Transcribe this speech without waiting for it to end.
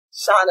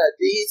Shana,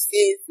 this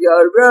is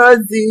your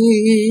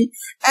Rosie,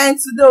 and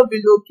today we'll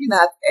be looking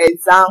at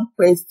exam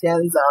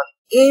questions on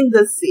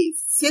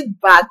indices. Sit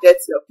back, get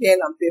your pen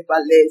and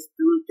paper, let's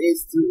do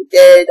this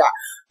together.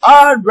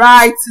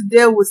 Alright,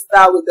 today we'll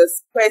start with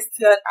this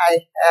question I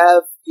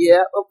have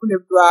here. Open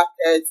the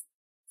bracket,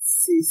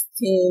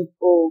 16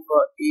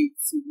 over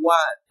 81.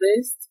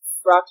 This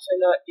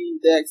fractional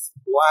index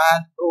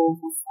 1 over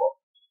 4.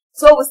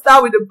 So we'll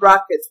start with the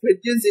brackets,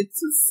 reduce it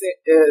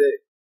to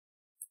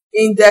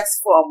index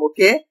form,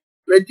 okay?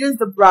 Reduce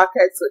the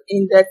bracket to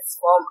index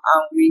form,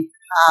 and we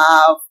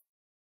have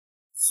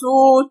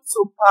 2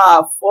 to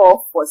power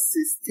 4 for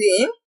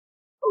 16,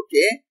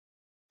 okay?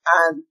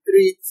 And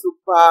 3 to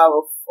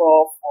power 4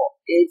 for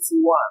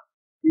 81.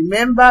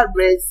 Remember,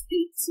 raise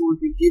it to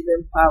the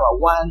given power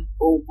 1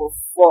 over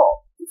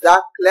 4. Is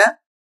that clear?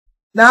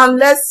 Now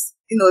let's,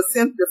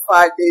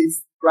 simplify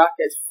this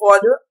bracket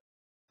further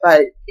by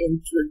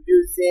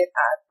introducing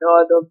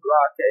another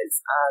bracket,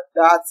 and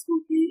that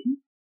will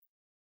be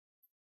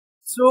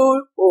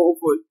 2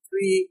 over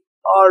 3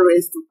 all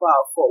raised to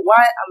power 4.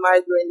 Why am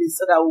I doing this?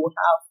 So that we'll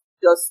have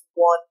just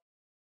one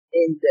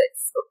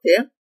index,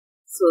 okay?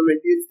 So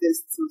reduce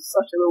this to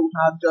such a way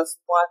we'll have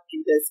just one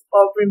index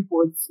covering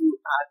both 2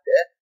 and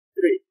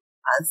 3.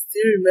 And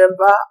still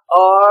remember,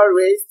 all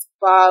raised to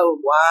power 1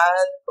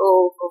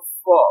 over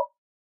 4.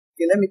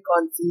 Okay, let me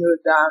continue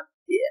down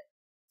here.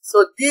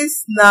 So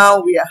this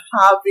now we are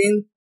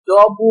having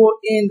double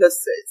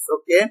indices,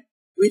 okay,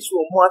 which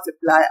will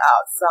multiply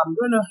out. So I'm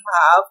going to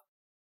have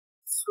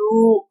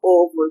 2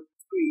 over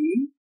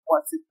 3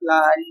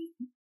 multiplying,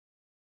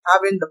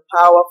 having the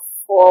power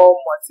 4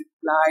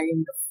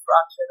 multiplying the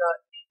fractional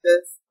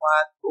index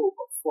 1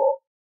 over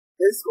 4.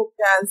 This will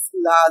cancel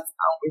out,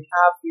 and we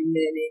have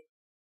remaining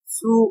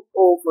 2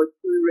 over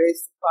 3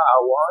 raised to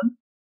power 1,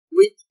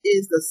 which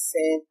is the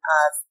same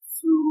as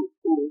 2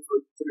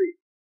 over 3.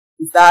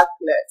 Is that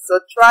clear? So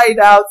try it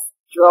out.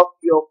 Drop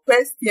your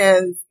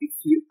questions if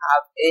you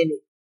have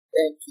any.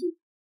 Thank you.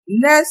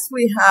 Next,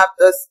 we have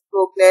this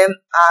problem,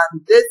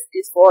 and this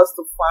is for us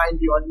to find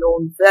the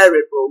unknown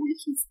variable,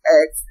 which is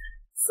x.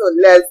 So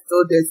let's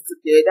do this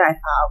together. I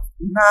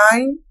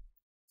have 9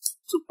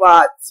 to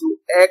power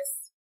 2x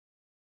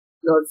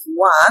plus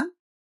 1,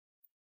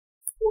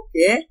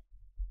 okay,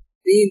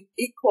 being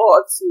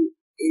equal to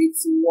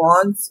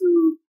 81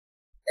 to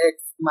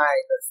x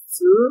minus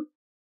 2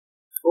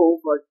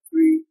 over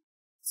 3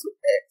 to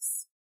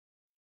x.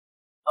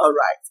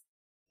 Alright.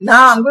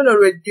 Now I'm going to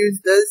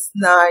reduce this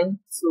 9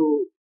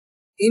 to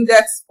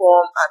index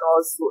form and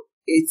also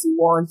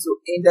 81 to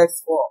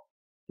index form.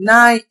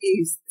 9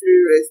 is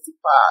 3 raised to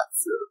power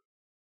 2.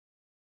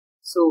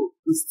 So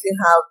we still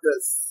have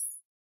this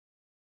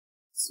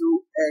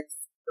 2x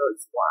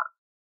plus 1.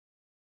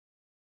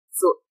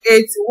 So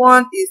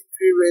 81 is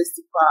 3 raised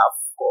to power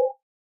 4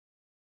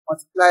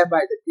 multiplied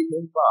by the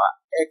given power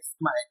x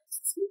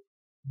minus 2.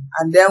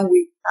 And then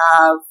we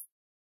have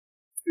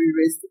 3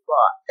 raised to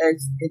power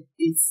x in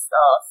its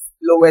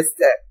lowest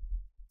step.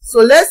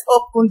 So let's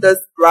open this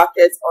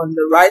bracket. On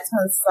the right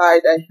hand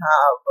side I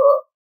have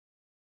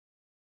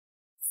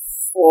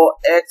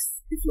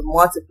 4x if you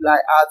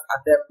multiply out,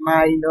 and then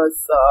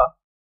minus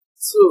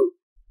 2.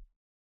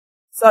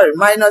 Sorry,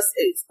 minus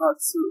 8, not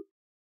 2.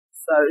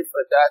 Sorry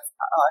for that.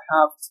 I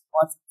have to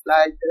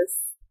multiply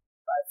this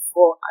by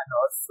 4 and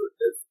also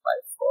this by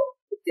 4.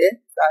 Okay,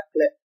 that's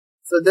clear.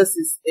 So this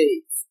is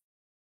 8.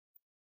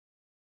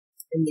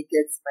 Let me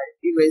get my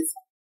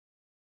eraser.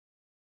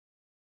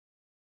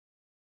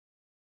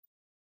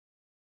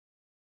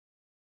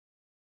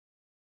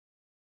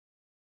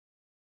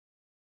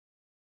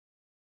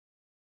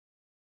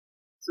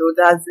 So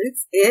that's it,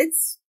 8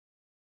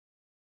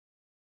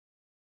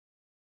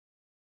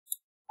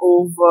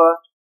 over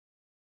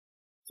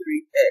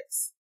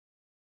 3x.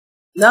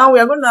 Now we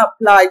are going to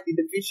apply the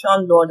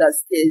division law that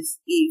says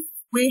if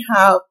we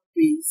have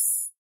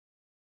this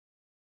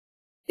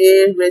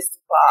a raised to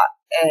power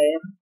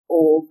m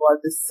over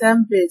the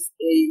same base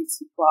a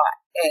to power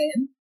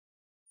n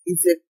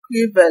is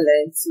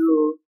equivalent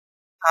to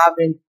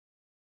having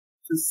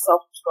to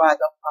subtract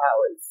the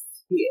powers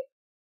here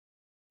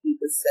with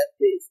the same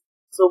base.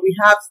 So we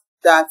have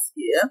that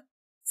here,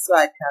 so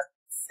I can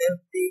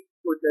simply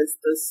put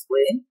this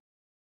way.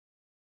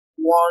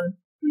 1,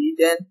 3,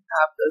 then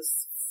have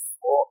this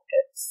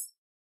 4x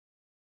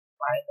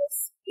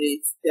minus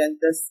 8, then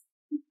this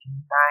will be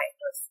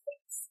minus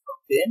x,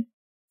 okay?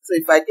 So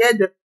if I get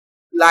the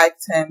like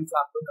terms,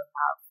 I'm going to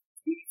have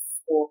 3,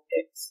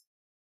 4x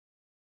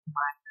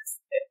minus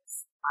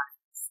x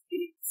minus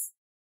 8,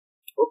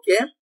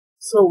 okay?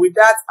 So with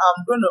that,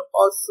 I'm going to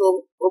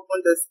also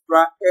open this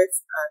bracket,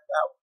 and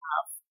I will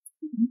have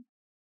 2.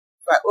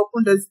 If I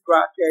open this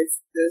bracket,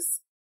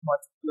 this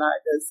multiply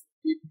this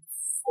with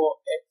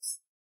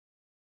 4x,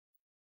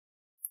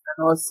 and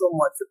also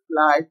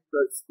multiply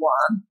plus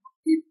 1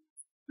 with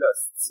plus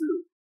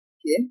 2,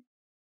 okay?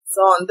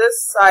 So on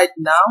this side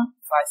now,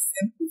 if I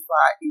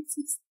simplify, it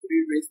is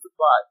 3 raised to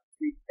power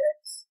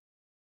 3x,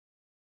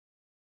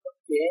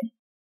 okay,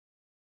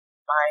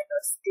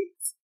 minus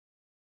 8.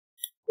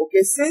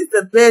 Okay, since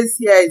the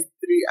base here is 3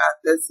 and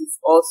this is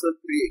also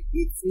 3,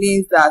 it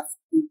means that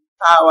the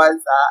powers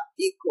are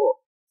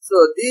equal. So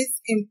this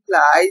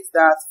implies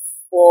that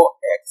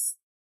 4x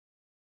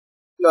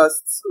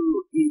plus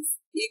 2 is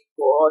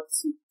equal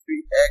to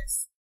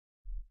 3x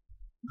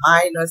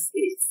minus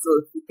 8. So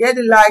to get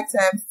the like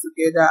terms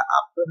together,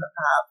 I'm going to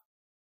have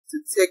to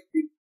take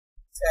the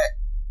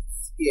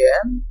terms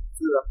here.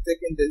 So I'm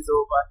taking this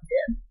over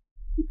here.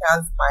 It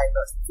becomes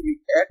minus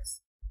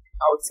 3x.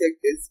 I'll take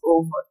this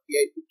over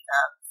here. It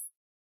becomes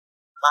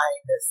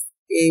minus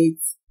 8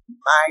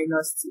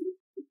 minus 2.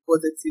 The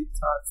positive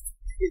turns to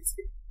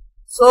negative.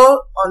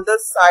 So on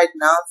this side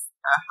now,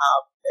 I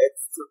have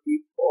x to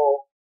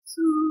equal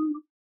to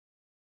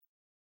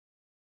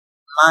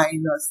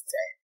minus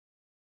 10.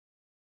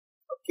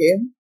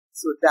 Okay,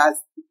 so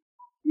that's the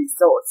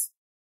result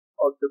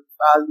of the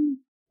value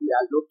we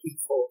are looking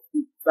for,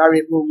 the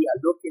variable we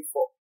are looking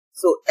for.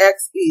 So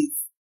x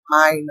is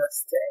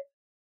minus 10.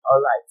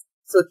 Alright,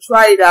 so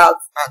try it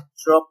out and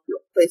drop your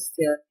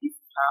question if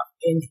you have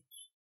any.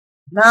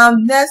 Now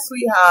next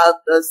we have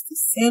this to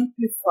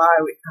simplify.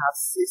 We have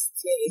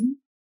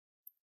 16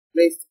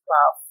 raised to the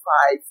power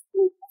 5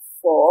 over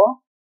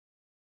 4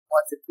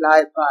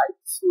 multiplied by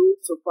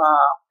 2 to the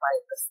power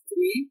minus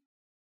 3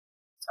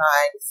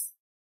 times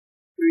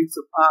 3 to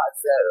the power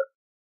 0.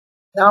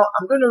 Now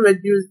I'm going to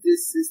reduce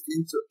this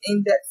 16 to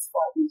index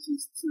form, which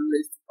is 2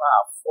 raised to the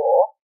power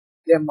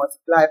 4, then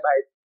multiply by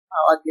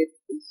power given,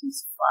 which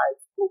is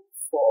 5 over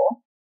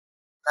 4.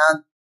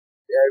 Now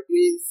there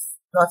is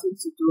nothing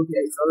to do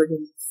here, it's already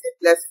in the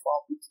simplest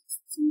form, which is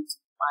 2 to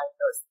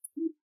minus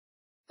 3.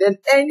 Then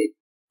any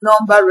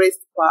number raised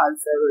to the power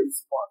 0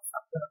 is 1, so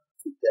I'm going to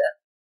put it there.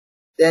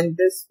 Then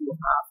this will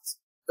have to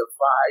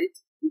divide,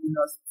 giving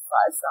us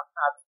 5, so I'm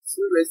having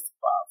 2 raised to the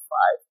power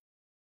 5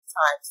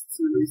 times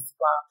 2 raised to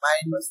the power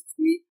minus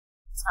 3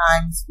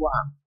 times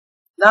 1.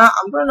 Now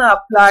I'm going to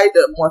apply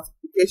the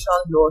multiplication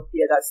law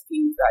here that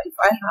states that if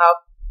I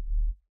have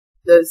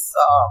this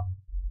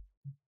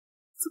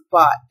to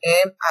power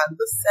m and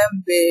the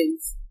same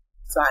base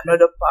to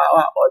another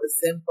power or the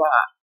same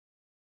power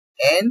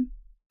n,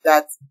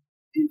 that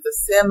is the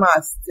same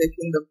as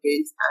taking the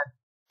base and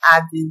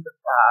adding the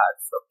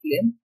powers.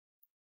 Okay,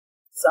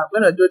 so I'm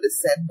going to do the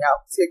same here.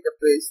 I'll take the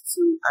base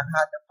 2 and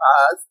add the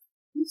powers,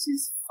 which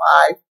is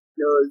 5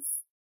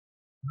 plus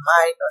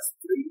minus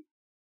 3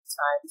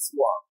 times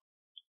 1.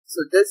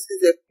 So this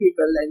is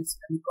equivalent,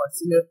 and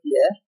continue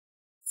here,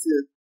 to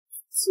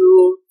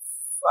 2,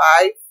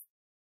 5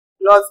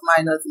 plus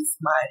minus is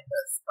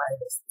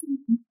minus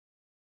 3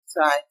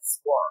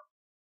 times 1.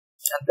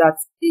 And that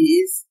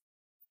is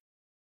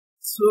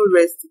 2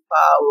 raised to the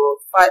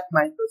power 5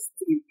 minus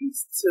 3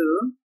 is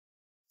 2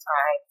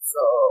 times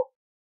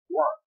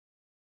 1.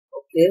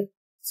 Okay,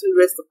 2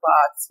 raised to the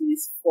power 2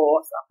 is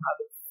 4, so I'm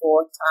having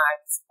 4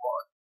 times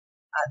 1,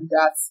 and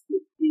that's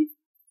will be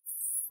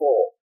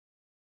 4.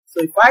 So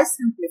if I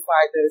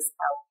simplify this,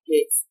 I will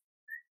get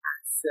an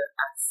answer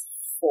as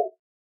 4.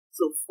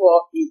 So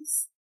 4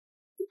 is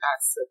the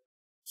answer.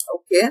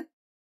 Okay,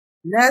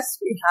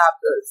 next we have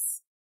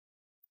this.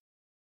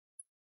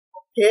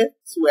 Okay,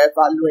 to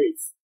evaluate.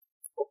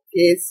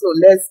 Okay, so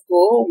let's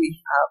go. We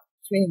have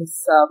 27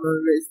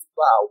 raised to the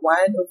power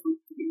 1 over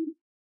 3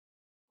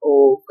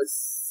 over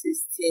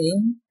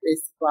 16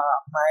 raised to the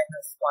power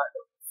minus 1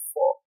 over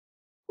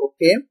 4.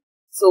 Okay,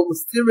 so we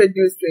still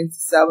reduce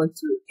 27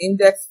 to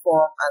index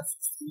form and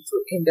 16 to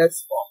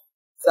index form.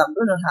 So I'm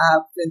going to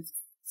have 27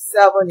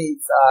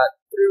 is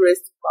 3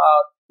 raised to the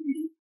power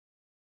 3,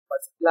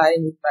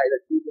 multiplying it by the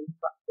given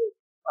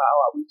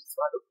power, which is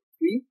 1 over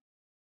 3.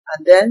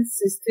 And then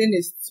 16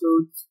 is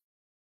 2 to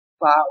the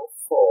power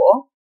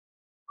 4,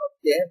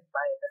 okay,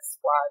 minus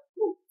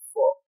 1 over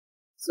 4.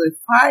 So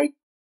if I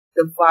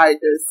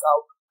divide this, I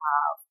will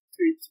have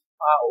 3 to the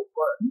power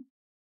 1.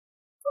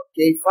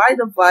 Okay, if I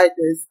divide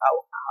this, I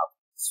will have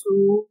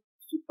 2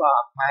 to the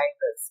power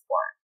minus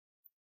 1.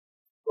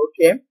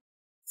 Okay,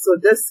 so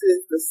this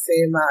is the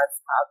same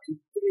as having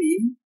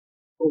 3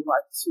 over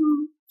 2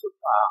 to the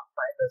power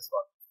minus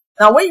 1.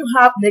 Now when you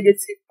have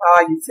negative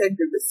power, you take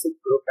the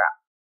reciprocal.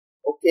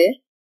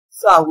 Okay,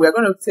 so we're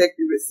going to take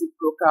the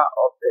reciprocal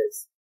of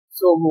this.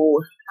 So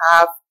we'll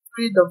have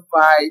 3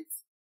 divided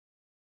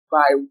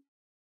by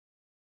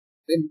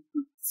 2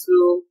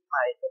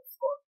 minus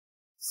 1.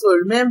 So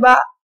remember,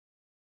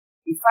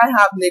 if I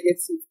have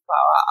negative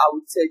power, I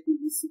will take the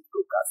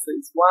reciprocal. So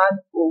it's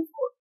 1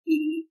 over a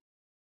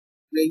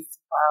raised to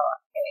power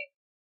n.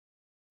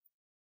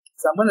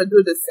 So I'm going to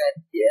do the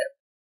same here.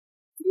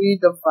 3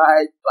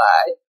 divided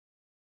by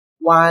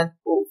 1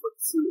 over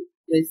 2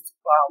 raised to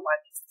power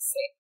 1 is the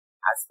same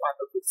as 1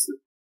 over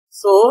 2.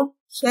 So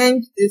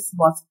change this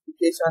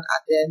multiplication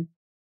and then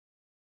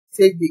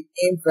take the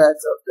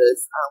inverse of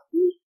this, and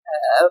we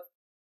have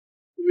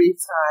 3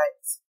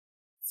 times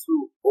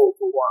 2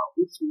 over 1,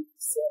 which is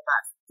the same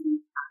as 3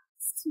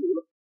 times 2,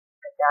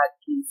 and that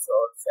gives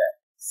us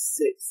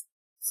 6.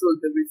 So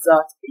the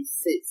result is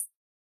 6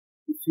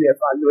 if you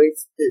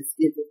evaluate this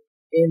given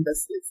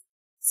indices.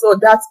 So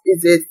that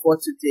is it for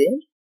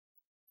today.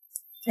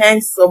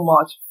 Thanks so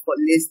much for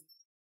listening,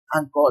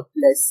 and God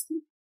bless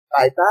you.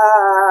 Bye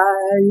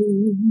bye.